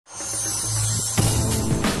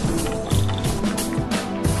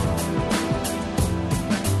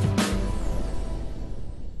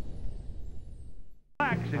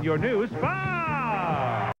in your new spa.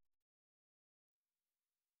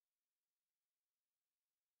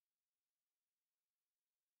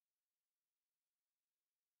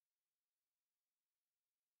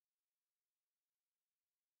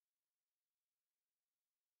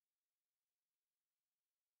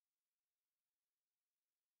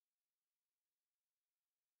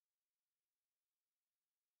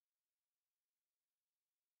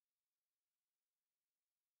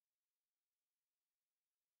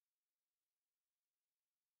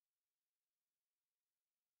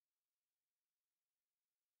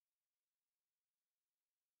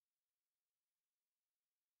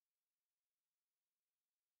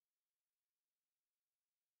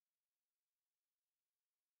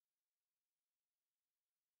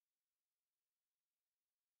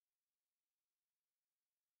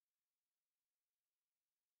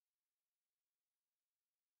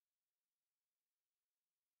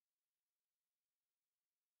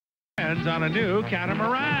 On a new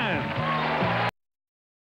catamaran.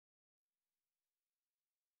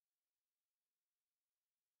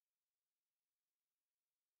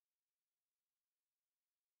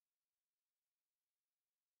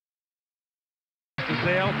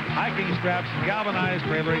 Sale, hiking straps, and galvanized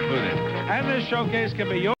trailer included. And this showcase can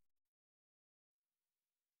be yours.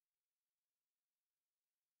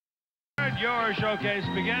 Your showcase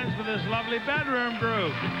begins with this lovely bedroom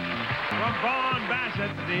group. From Vaughn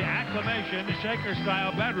Bassett, the Acclamation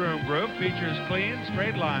Shaker-style bedroom group features clean,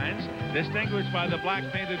 straight lines, distinguished by the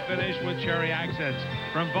black painted finish with cherry accents.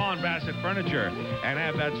 From Vaughn Bassett Furniture. And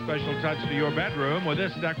add that special touch to your bedroom with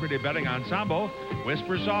this decorative bedding ensemble.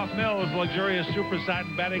 Whisper Soft Mills, luxurious super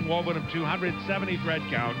satin bedding woven of 270 thread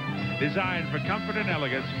count, designed for comfort and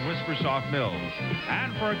elegance from Whisper Soft Mills.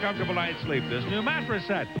 And for a comfortable night's sleep, this new mattress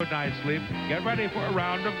set. Good night's sleep. Get ready for a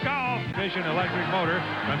round of golf. Vision electric motor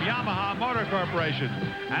from Yamaha Motor Corporation.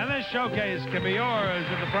 And this showcase can be yours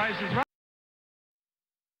if the price is right.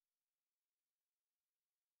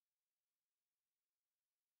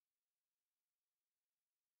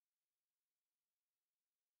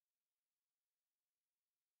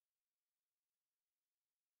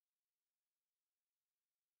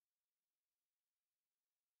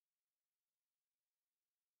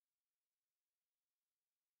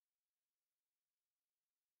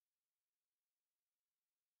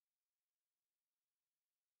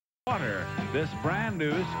 Water, this brand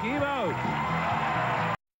new ski boat.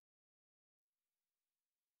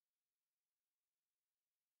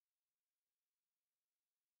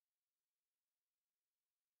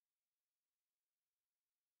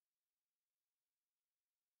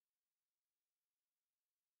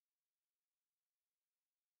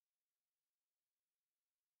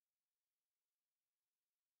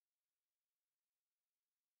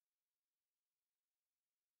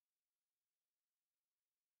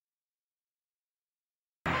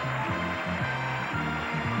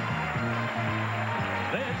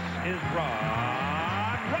 Is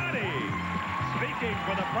Roddy, speaking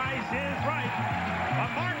for The Price is Right, a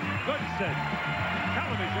Mark Goodson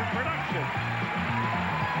television production.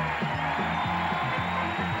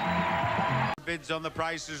 Bids on The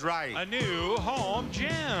Price is Right. A new home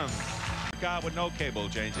gym. With no cable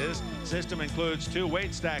changes. System includes 2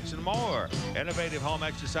 weight stacks and more. Innovative home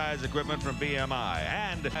exercise equipment from BMI.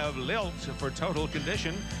 And have Lilt for total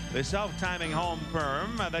condition. The self-timing home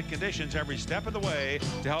perm that conditions every step of the way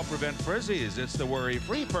to help prevent frizzies. It's the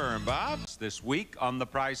worry-free perm, Bob. This week on The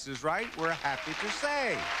Price is Right, we're happy to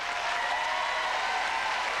say.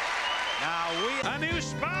 Now a new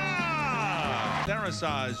spa!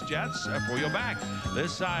 Theresa jets for your back.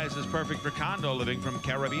 This size is perfect for condo living from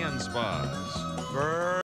Caribbean spas.